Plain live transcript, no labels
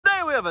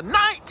we have a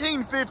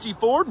 1950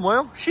 Ford, and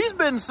well, she's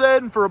been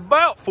sitting for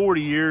about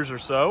 40 years or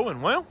so,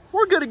 and well,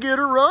 we're gonna get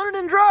her running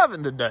and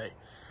driving today.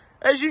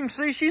 As you can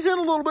see, she's in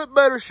a little bit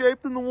better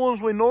shape than the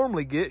ones we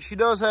normally get. She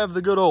does have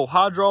the good old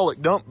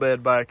hydraulic dump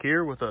bed back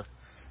here with a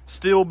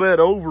steel bed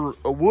over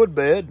a wood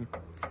bed.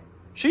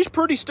 She's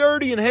pretty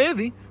sturdy and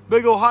heavy.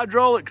 Big old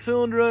hydraulic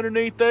cylinder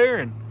underneath there,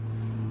 and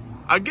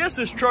I guess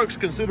this truck's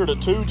considered a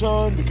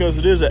 2-ton because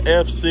it is a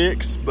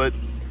F6, but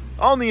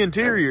on the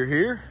interior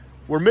here,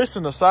 we're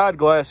missing a side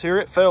glass here.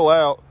 It fell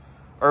out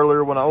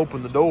earlier when I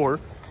opened the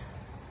door.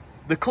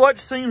 The clutch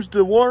seems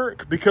to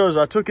work because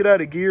I took it out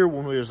of gear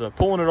when we was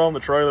pulling it on the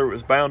trailer. It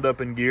was bound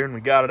up in gear and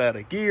we got it out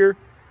of gear.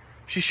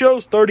 She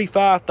shows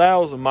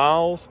 35,000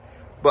 miles,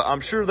 but I'm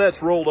sure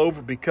that's rolled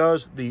over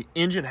because the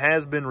engine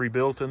has been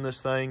rebuilt in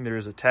this thing. There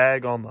is a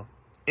tag on the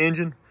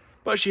engine,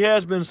 but she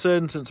has been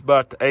sitting since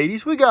about the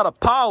 80s. We got a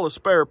pile of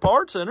spare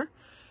parts in her.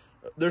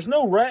 There's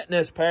no rat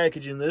nest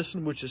package in this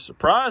one, which is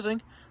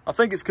surprising. I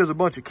think it's because a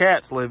bunch of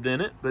cats lived in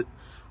it, but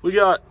we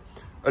got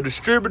a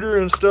distributor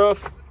and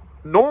stuff.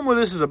 Normally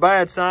this is a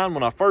bad sign.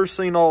 When I first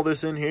seen all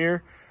this in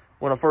here,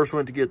 when I first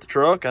went to get the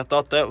truck, I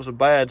thought that was a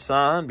bad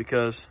sign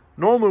because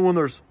normally when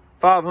there's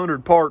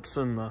 500 parts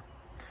in the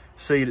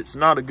seat, it's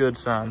not a good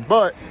sign.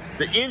 But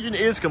the engine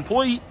is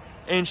complete,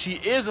 and she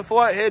is a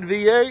flathead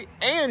V8,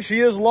 and she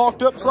is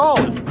locked up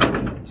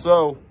solid.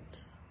 So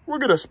we're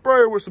gonna spray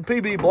her with some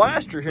PB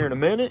Blaster here in a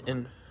minute,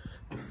 and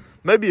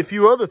maybe a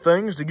few other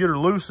things to get her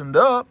loosened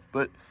up,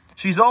 but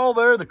she's all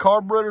there. The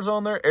carburetor's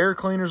on there, air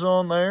cleaner's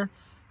on there.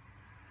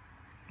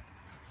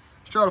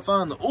 Let's try to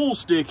find the oil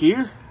stick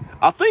here.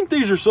 I think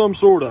these are some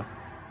sort of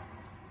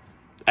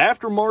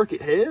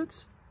aftermarket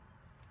heads.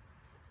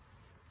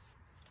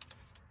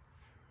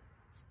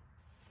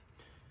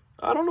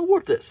 I don't know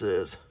what that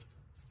says.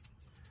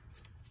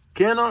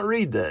 Cannot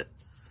read that.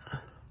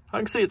 I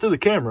can see it through the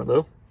camera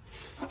though.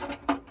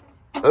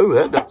 Oh,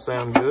 that don't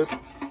sound good.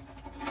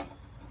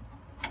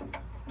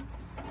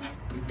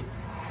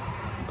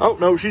 Oh,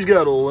 no, she's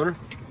got oil in her.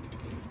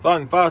 If I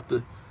can fight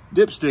the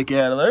dipstick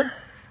out of there.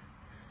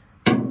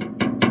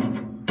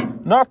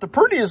 Not the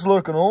prettiest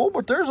looking oil,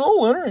 but there's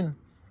oil in her, and,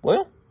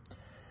 well,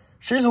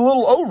 she's a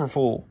little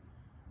overfull.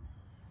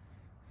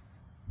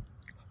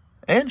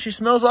 And she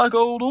smells like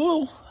old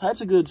oil.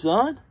 That's a good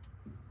sign.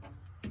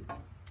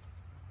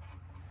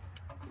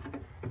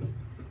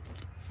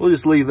 We'll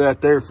just leave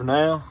that there for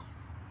now.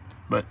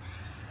 But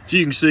as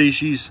you can see,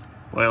 she's,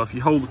 well, if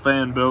you hold the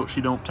fan belt, she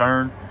don't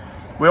turn.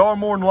 We are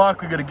more than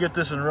likely going to get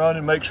this and run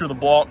and make sure the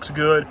block's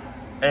good.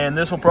 And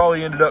this will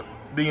probably end up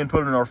being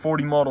put in our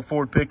 40 model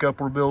Ford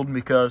pickup we're building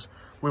because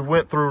we've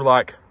went through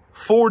like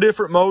 4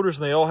 different motors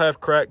and they all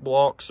have cracked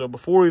blocks. So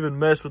before we even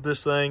mess with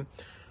this thing,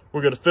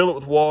 we're going to fill it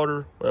with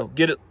water, well,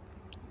 get it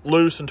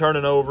loose and turn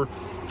it over,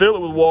 fill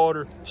it with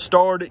water,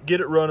 start it, get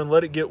it running,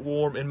 let it get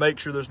warm, and make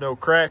sure there's no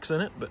cracks in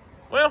it. But,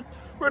 well,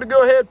 we're going to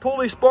go ahead, pull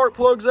these spark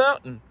plugs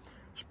out and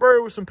spray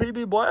her with some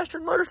PB Blaster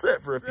and let her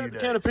sit for a few days.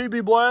 A can of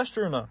PB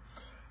Blaster and a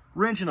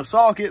wrench and a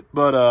socket,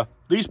 but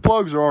these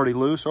plugs are already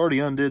loose. Already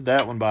undid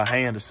that one by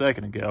hand a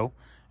second ago.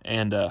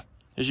 And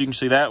as you can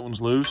see, that one's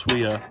loose.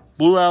 We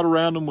blew out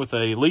around them with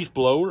a leaf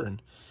blower,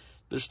 and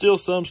there's still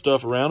some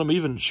stuff around them.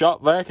 Even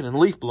shop vacuuming and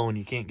leaf blowing,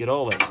 you can't get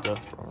all that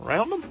stuff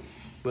around them.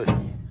 But,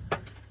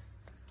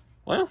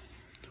 well,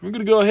 we're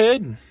going to go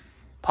ahead and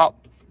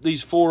pop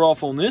these 4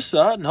 off on this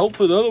side, and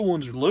hopefully the other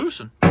ones are loose,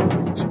 and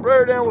spray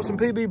her down with some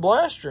PB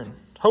Blaster and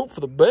hope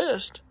for the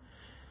best.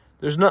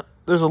 There's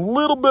a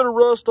little bit of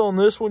rust on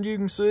this one, you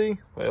can see.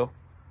 Well,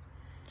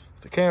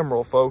 the camera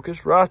will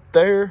focus right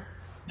there.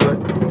 But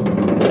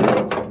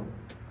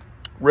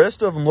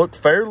rest of them look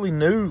fairly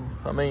new.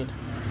 I mean,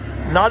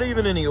 not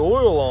even any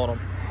oil on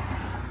them.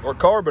 Or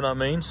carbon, I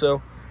mean.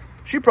 So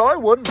she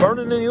probably wasn't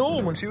burning any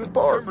oil when she was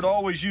parked. Remember to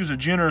always use a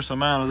generous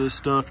amount of this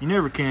stuff. You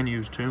never can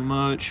use too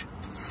much.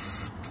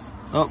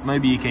 Oh,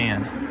 maybe you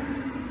can.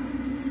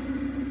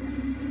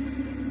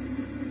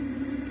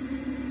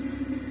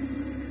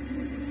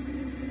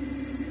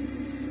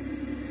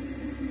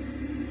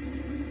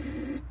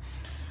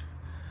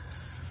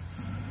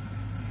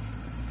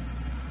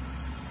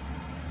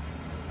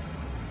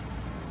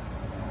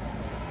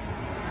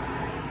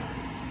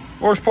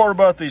 Worst part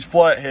about these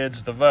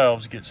flatheads, the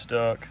valves get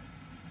stuck.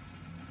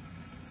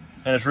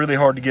 And it's really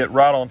hard to get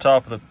right on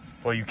top of the,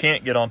 well, you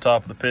can't get on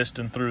top of the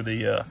piston through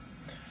the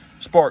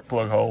spark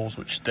plug holes,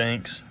 which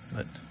stinks.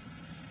 But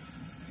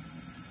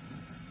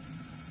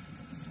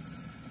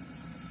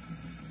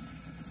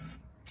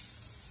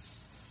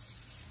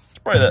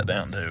spray that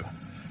down too,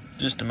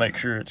 just to make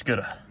sure it's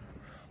gonna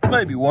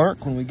maybe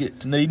work when we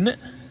get to needing it.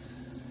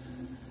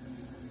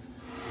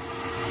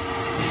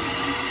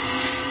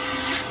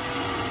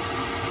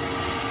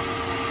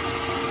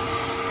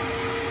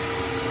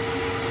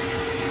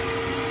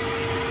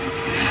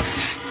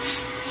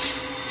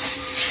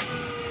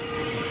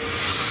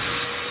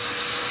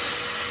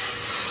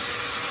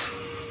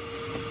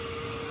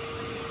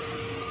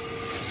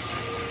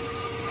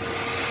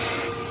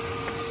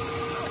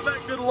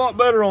 A lot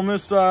better on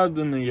this side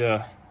than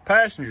the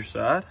passenger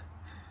side.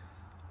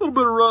 A little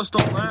bit of rust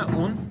on that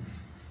one.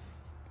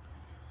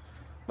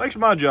 Makes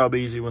my job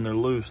easy when they're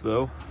loose,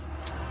 though.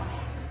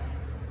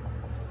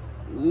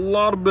 A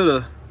lot of bit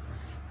of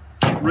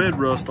red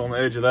rust on the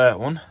edge of that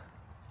one.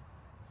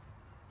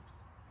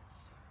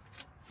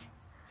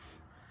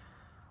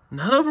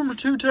 None of them are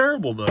too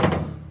terrible, though.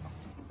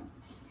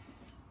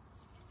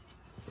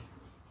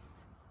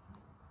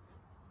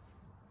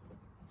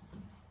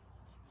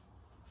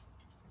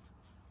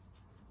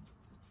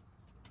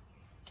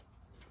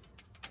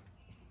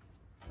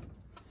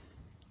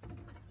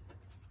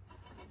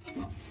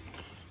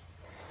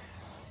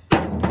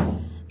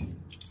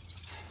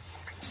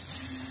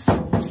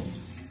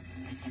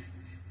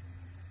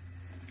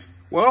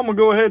 Well, I'm gonna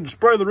go ahead and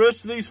spray the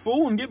rest of these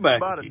full and get back.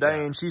 About a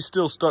day, and she's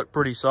still stuck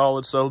pretty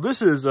solid. So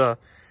this is,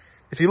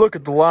 if you look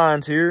at the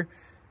lines here,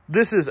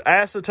 this is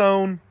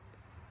acetone,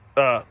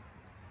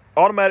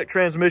 automatic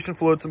transmission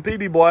fluid, some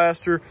PB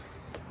Blaster,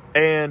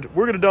 and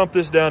we're gonna dump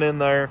this down in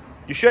there.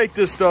 You shake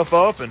this stuff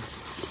up, and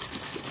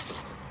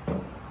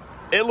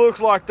it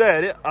looks like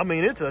that. I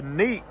mean, it's a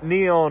neat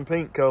neon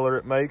pink color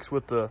it makes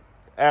with the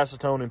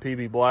acetone and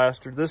PB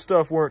Blaster. This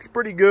stuff works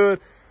pretty good.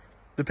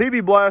 The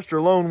PB Blaster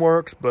alone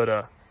works,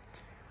 but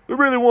we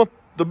really want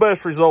the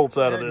best results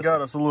out of this. Got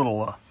us a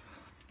little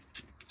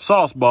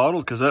sauce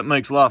bottle, because that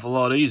makes life a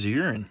lot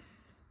easier. And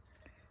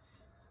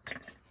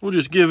we'll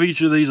just give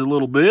each of these a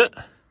little bit.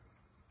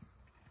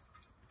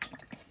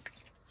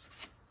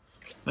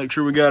 Make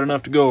sure we got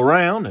enough to go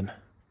around. And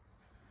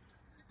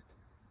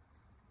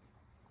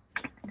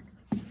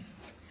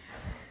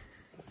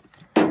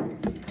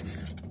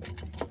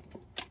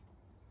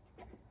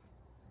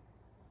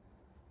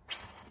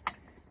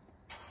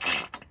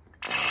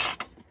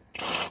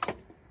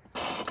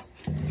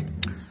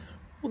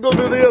we'll go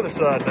do the other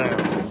side now.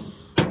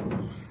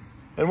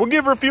 And we'll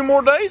give her a few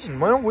more days, and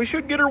well, we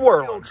should get her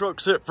whirling. The old truck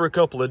sit for a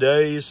couple of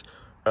days.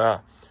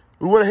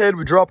 We went ahead,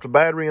 we dropped a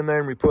battery in there,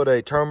 and we put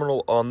a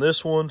terminal on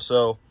this one.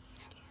 So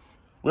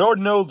we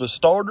already know the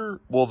starter,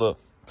 well, the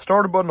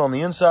starter button on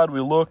the inside, we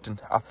looked,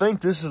 and I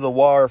think this is the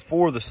wire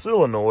for the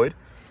solenoid.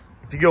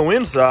 If you go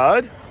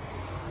inside,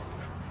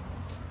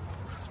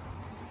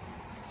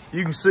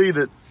 you can see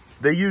that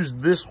they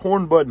used this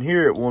horn button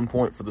here at one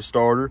point for the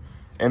starter,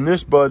 and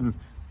this button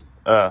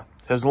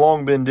has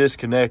long been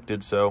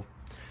disconnected. So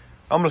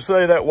I'm gonna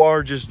say that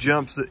wire just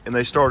jumps it, and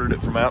they started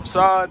it from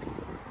outside.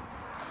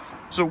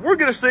 So we're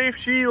gonna see if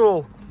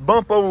she'll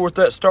bump over with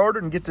that starter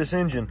and get this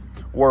engine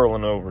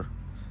whirling over.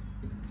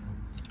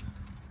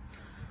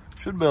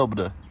 Should be able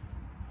to,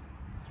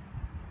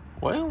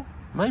 well,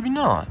 maybe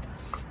not.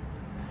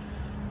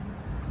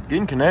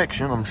 Getting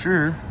connection, I'm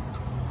sure.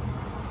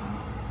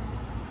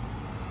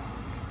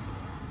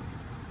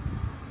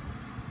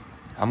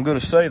 I'm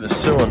gonna say the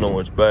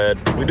solenoid's bad.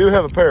 We do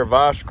have a pair of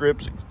vice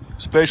grips,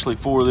 especially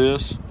for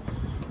this.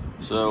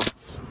 So,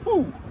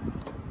 whoo.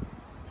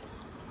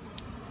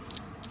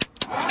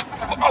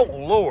 Oh,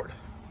 Lord.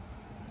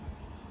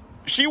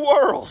 She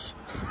whirls.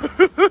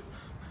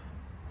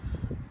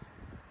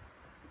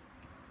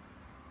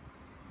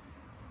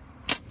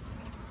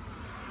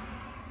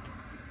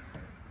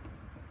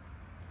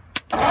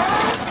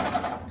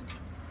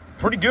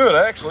 Pretty good,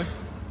 actually.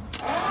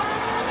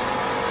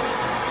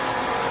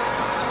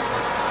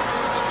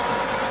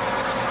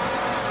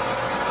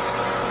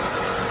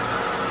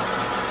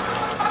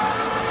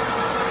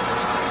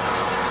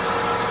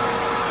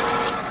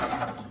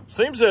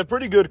 Seems to have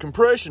pretty good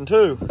compression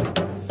too.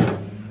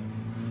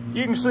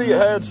 You can see it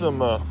had some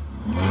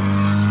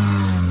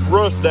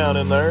rust down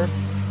in there.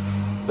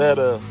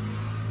 That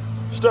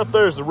stuff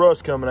there's the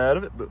rust coming out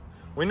of it. But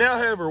we now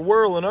have her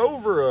whirling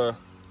over.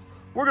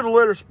 We're gonna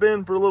let her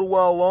spin for a little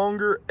while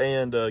longer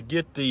and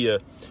get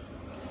the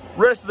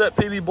rest of that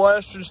PB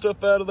Blaster and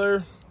stuff out of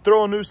there.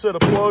 Throw a new set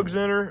of plugs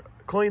in her,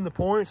 clean the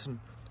points, and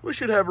we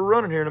should have her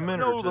running here in a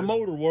minute or two. The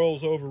motor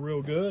whirls over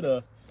real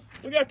good.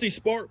 We got these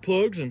spark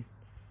plugs, and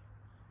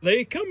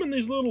they come in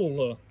these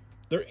little,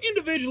 they're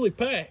individually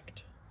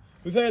packed.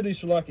 We've had these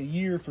for like a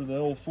year for the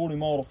old 40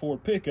 model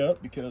Ford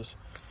pickup because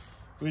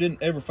we didn't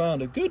ever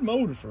find a good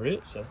motor for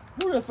it. So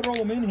we're gonna throw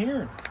them in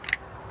here.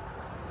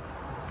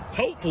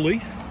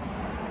 Hopefully,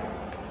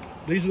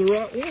 these are the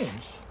right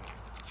ones.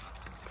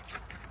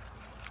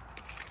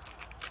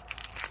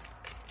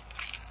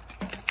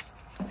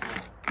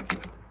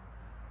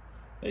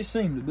 They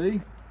seem to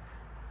be.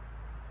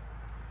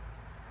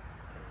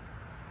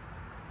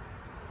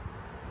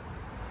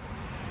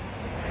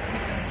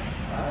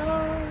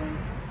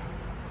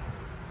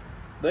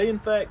 They in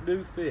fact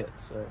do fit,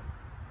 so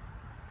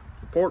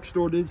the parts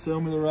store did sell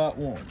me the right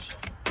ones.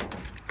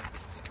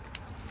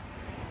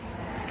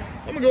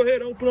 I'm gonna go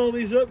ahead and open all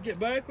these up, get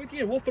back with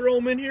you, and we'll throw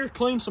them in here,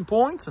 clean some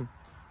points, and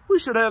we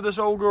should have this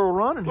old girl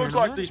running here. Looks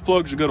like these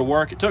plugs are gonna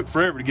work. It took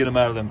forever to get them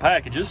out of them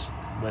packages,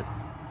 but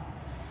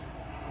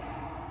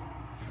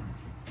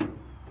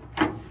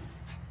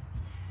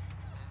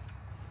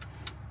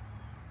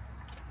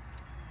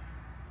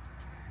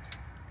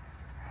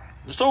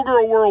this old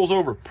girl whirls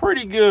over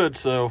pretty good,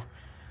 so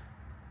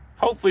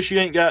hopefully she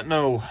ain't got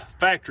no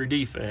factory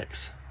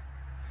defects.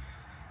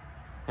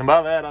 And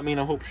by that, I mean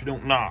I hope she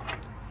don't knock.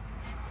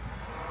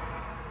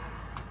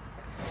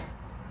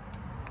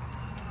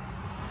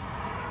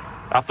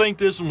 I think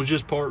this one was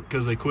just parked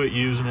because they quit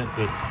using it,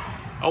 but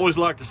I always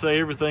like to say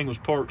everything was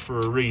parked for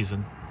a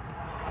reason.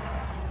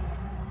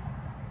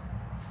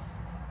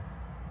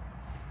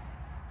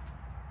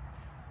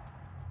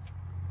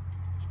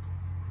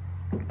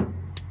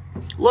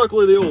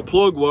 Luckily, the old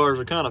plug wires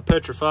are kind of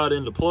petrified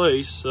into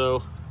place,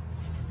 so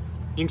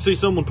you can see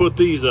someone put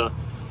these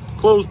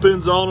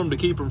clothespins on them to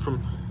keep them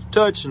from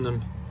touching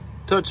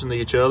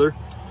each other.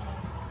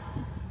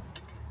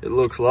 It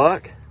looks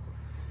like.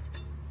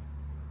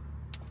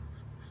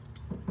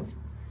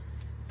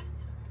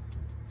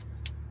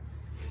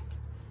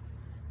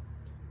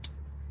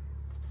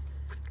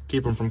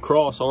 Keep them from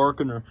cross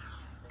arcing or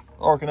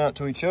arcing out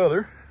to each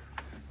other.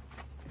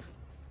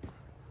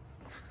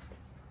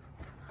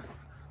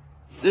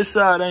 This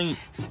side ain't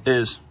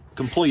as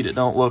complete, it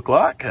don't look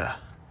like.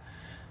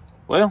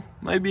 Well,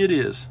 maybe it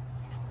is.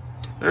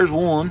 There's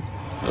one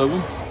of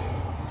them.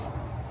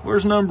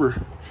 Where's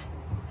number?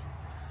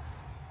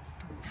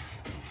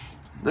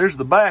 There's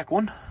the back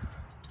one.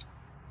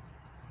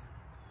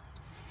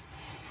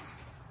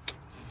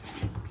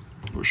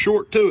 We're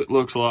short to it,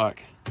 looks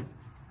like.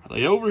 Are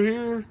they over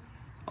here?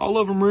 All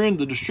of them are in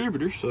the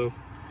distributor, so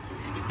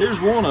here's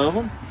one of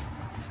them.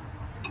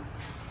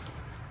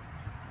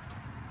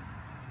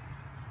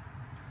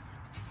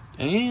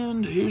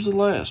 And here's the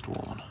last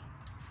one.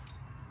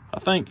 I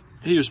think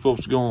he was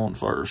supposed to go on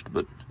first,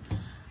 but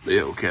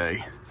be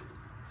okay.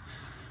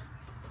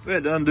 We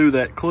had to undo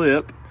that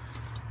clip.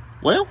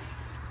 Well,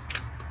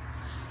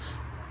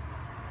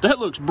 that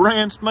looks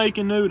brand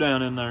spanking new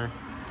down in there.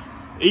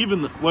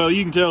 Even, well,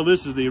 you can tell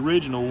this is the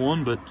original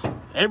one, but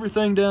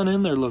everything down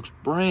in there looks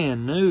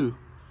brand new.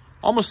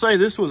 I'm gonna say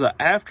this was an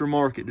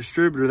aftermarket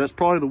distributor. That's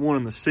probably the one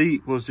in the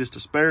seat was just a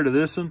spare to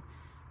this one.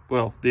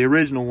 Well, the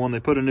original one,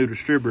 they put a new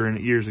distributor in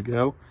it years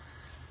ago.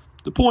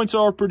 The points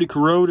are pretty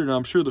corroded, and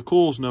I'm sure the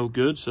coil's no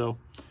good, so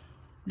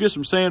get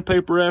some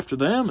sandpaper after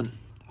them and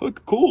hook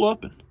the coil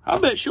up, and I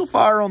bet she'll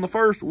fire on the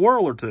first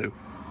whirl or two.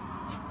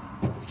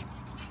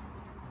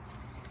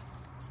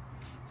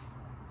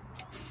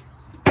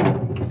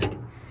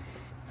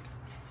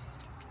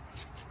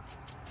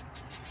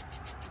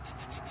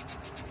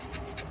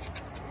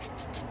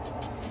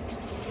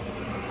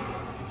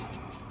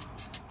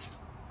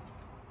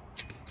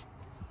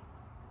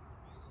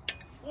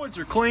 Points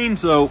are clean,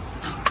 so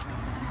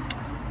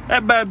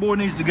that bad boy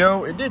needs to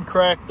go. It did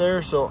crack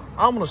there, so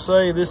I'm gonna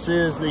say this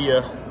is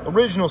the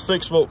original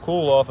 6-volt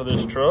coil off of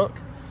this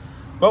truck.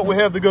 But we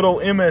have the good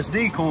old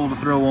MSD coil to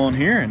throw on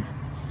here, and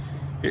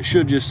it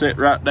should just sit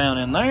right down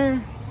in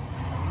there.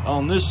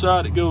 On this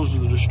side, it goes to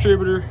the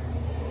distributor.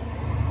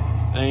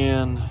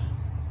 And,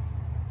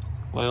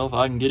 well, if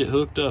I can get it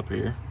hooked up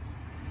here.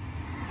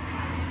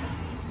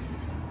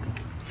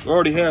 We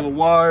already have a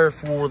wire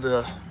for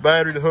the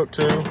battery to hook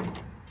to.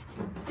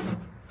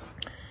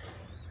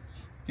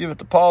 Give it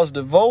the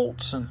positive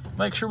volts and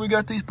make sure we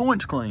got these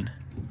points clean.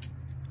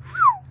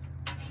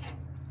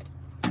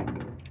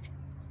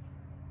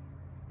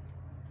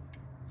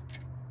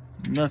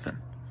 Nothing.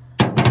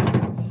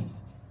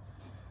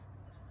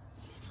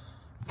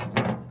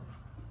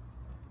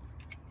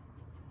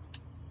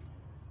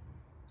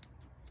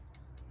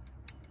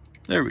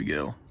 There we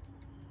go.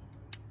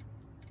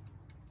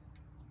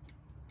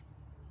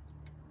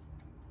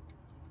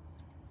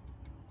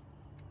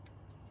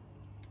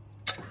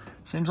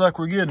 Seems like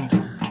we're getting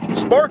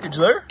sparkage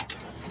there.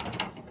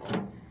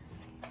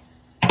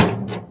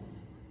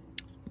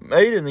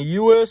 Made in the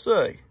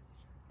USA.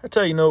 That's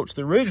how you know it's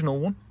the original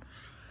one.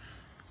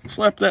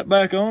 Slap that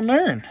back on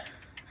there, and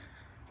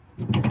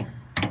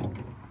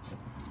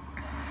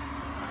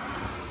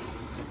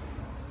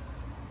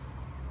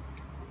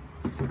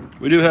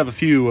we do have a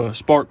few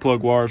spark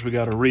plug wires we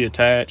got to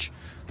reattach.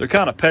 They're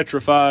kind of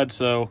petrified,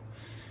 so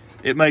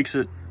it makes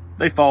it,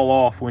 they fall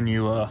off when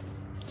you,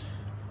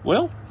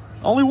 well,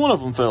 only one of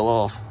them fell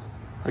off.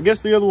 I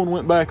guess the other one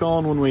went back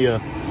on when we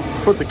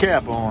put the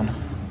cap on.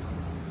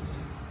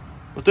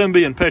 But them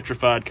being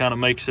petrified kind of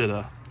makes it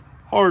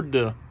hard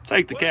to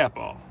take the cap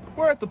off.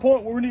 We're at the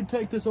point where we need to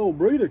take this old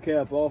breather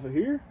cap off of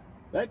here.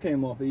 That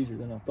came off easier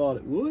than I thought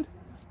it would.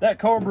 That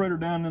carburetor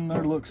down in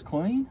there looks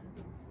clean.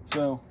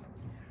 So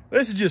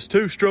this is just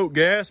 2-stroke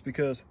gas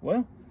because,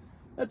 well,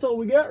 that's all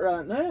we got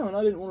right now, and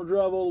I didn't want to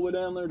drive all the way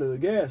down there to the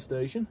gas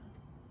station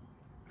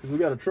because we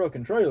got a truck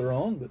and trailer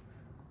on, but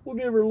we'll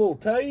give her a little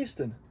taste,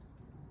 and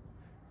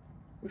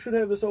we should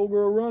have this old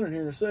girl running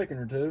here in a second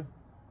or two.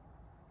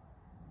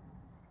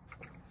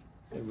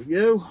 There we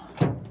go.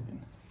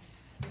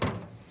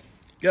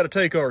 Got to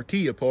take our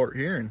key apart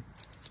here, and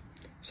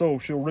so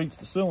she'll reach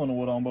the cylinder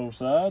wood on both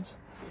sides.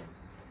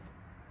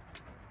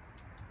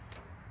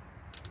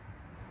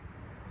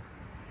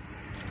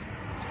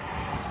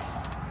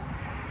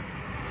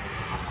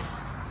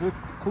 Hook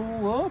the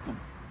coil up and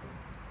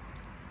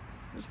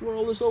let's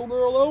roll this old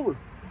girl over.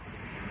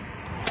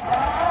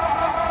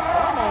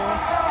 Come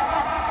on.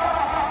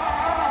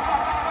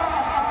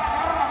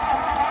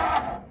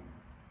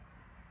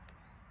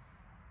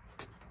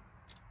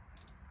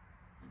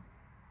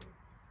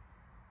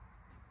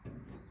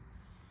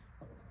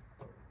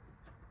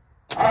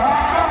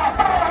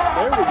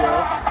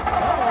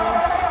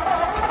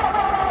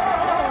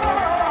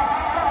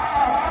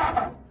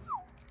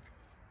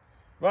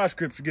 vice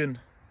grips are getting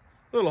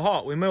a little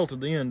hot. We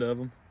melted the end of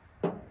them.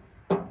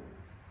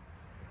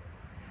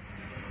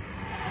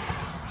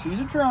 She's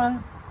a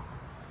trying.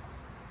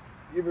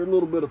 Give her a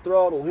little bit of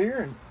throttle here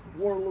and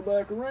whirl her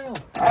back around.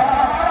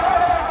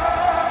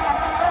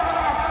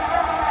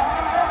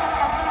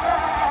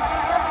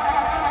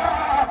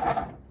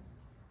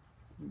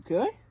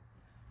 Okay.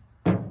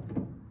 A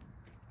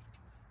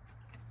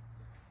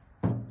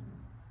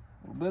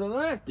little bit of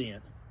that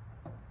then.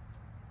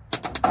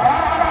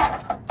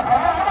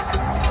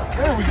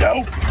 There we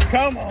go.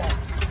 Come on.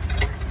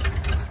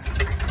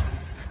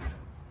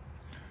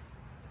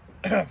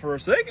 For a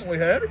second we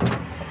had her.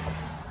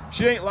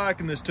 She ain't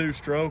liking this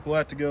 2-stroke. We'll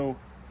have to go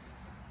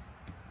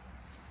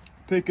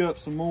pick up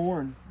some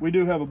more. And we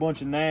do have a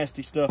bunch of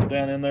nasty stuff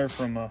down in there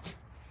from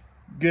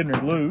getting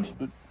her loose,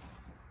 but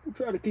we'll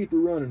try to keep her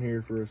running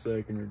here for a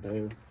second or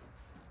two.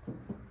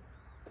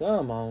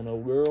 Come on,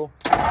 old girl.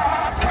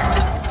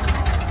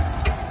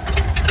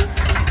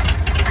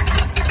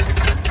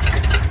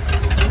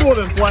 Boy,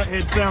 them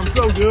flatheads sound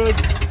so good.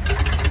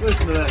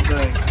 Listen to that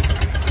thing.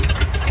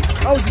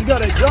 Oh, she's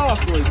got a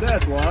exhaust leak,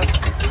 that's why.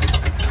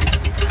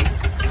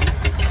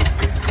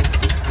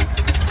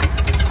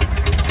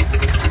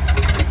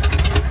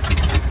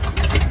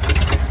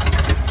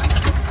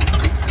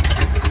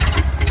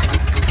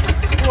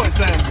 Boy, it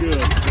sounds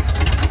good.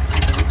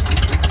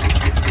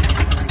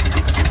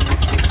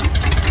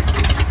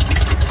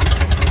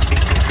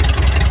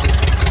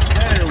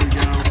 There we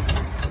go.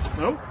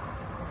 Nope.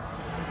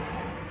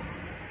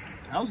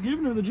 I was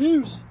giving her the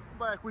juice.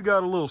 Back we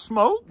got a little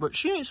smoke, but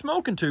she ain't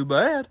smoking too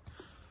bad.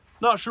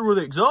 Not sure where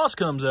the exhaust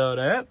comes out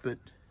at, but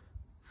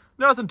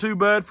nothing too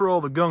bad for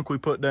all the gunk we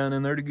put down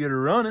in there to get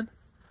her running.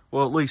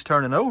 Well, at least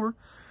turning over.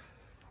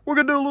 We're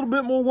gonna do a little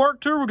bit more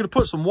work to her. We're gonna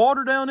put some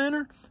water down in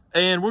her,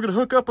 and we're gonna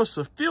hook up us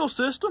a fuel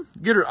system,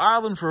 get her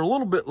idling for a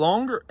little bit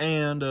longer,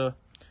 and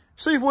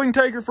see if we can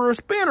take her for a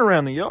spin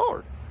around the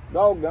yard.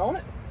 Doggone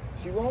it,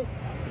 she won't.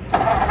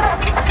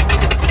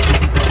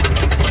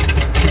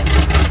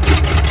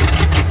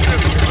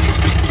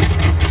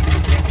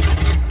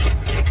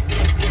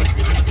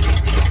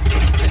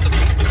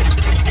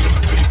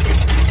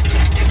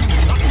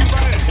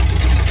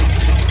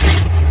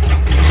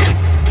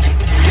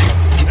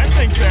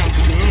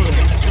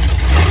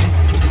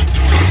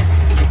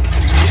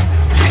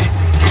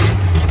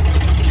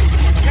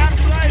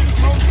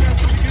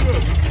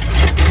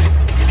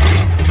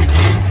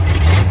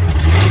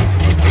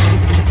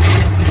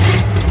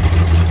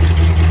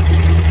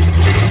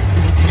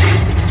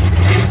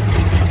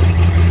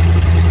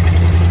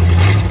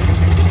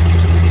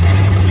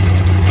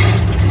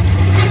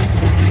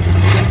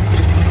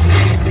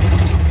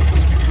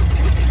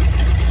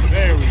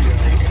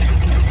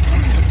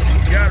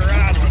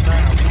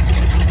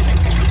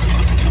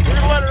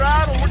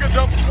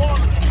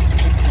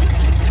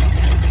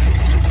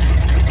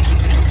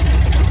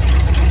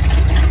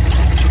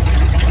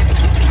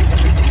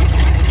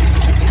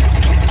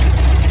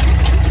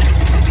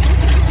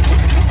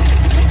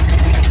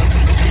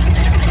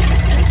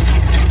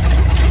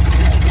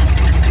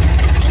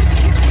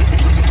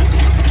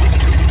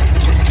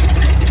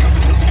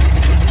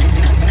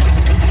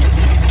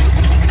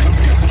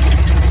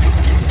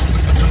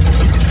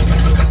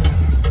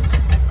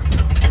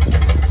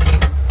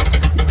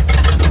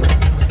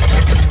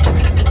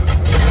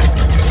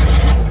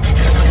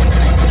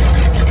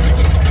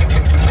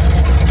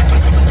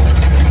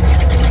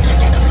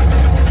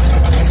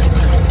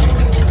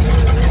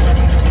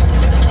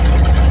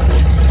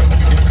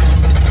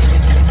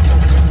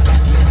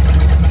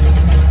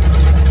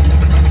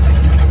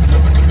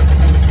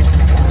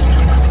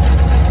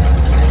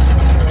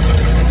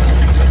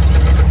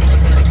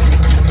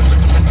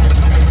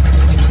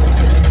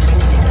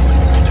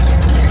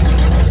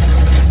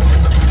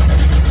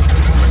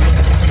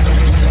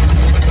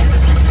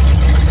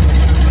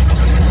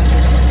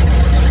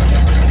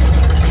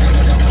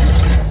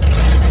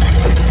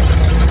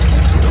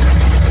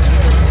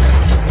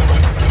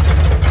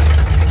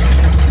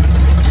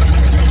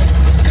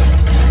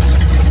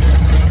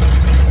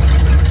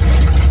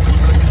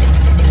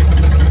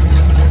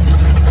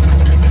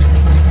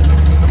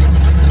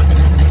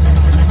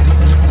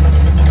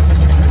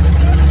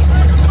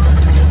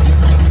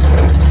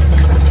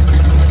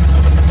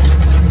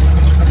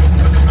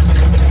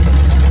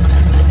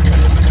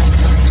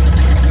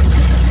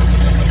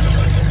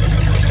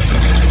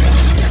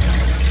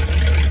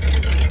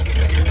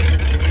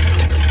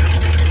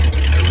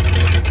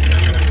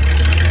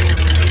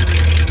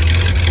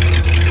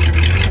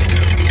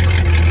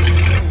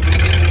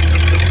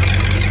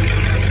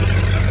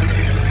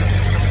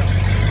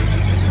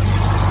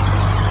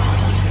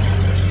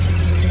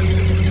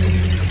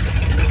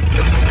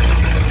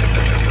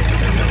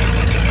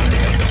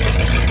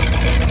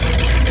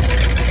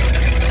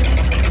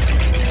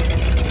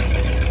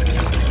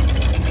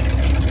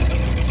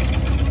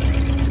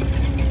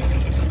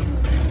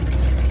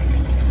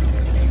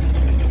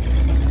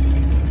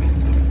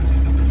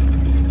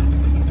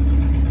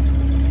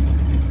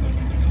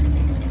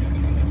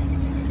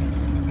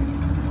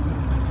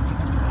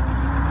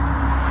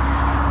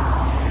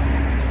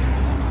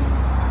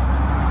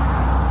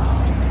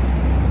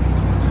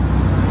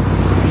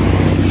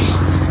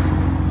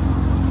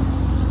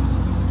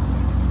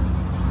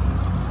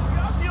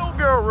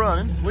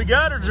 we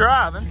got her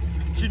driving.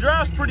 She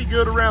drives pretty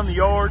good around the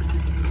yard.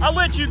 I'll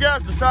let you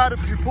guys decide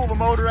if we should pull the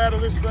motor out of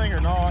this thing or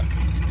not.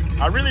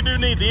 I really do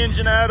need the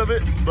engine out of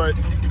it, but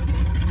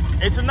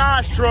it's a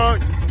nice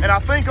truck, and I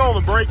think all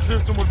the brake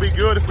system would be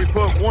good if we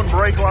put one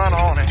brake line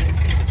on it.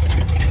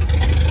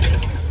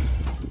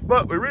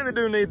 But we really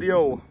do need the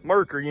old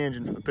Mercury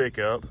engine for the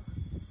pickup.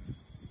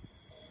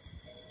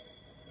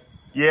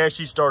 Yeah,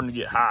 she's starting to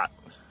get hot.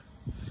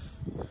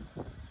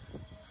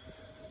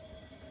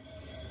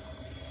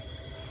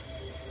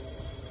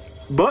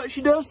 But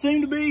she does seem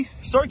to be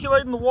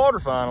circulating the water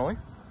finally.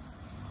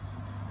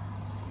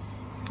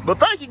 But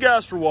thank you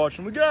guys for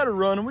watching. We got her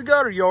running, we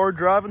got her yard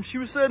driving. She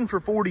was sitting for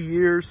 40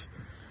 years.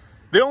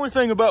 The only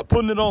thing about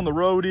putting it on the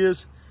road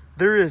is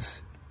there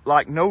is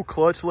like no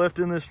clutch left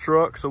in this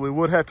truck, so we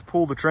would have to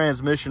pull the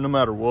transmission no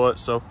matter what.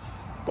 So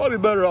probably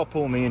better off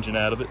pulling the engine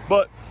out of it.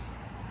 But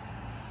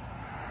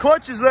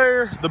clutch is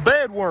there. The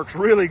bed works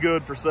really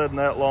good for sitting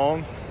that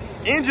long.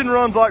 Engine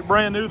runs like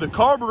brand new. The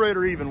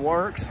carburetor even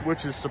works,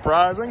 which is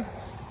surprising.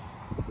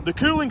 The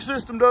cooling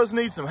system does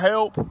need some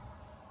help.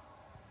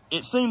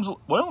 It seems,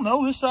 well,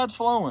 no, this side's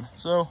flowing.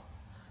 So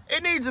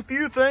it needs a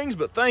few things,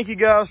 but thank you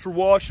guys for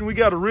watching. We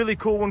got a really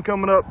cool one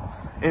coming up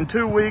in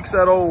 2 weeks.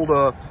 That old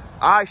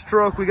ice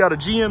truck. We got a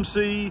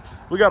GMC.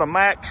 We got a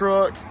Mack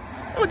truck.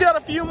 And we got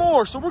a few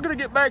more. So we're going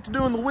to get back to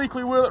doing the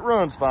weekly Will It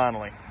Runs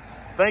finally.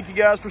 Thank you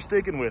guys for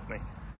sticking with me.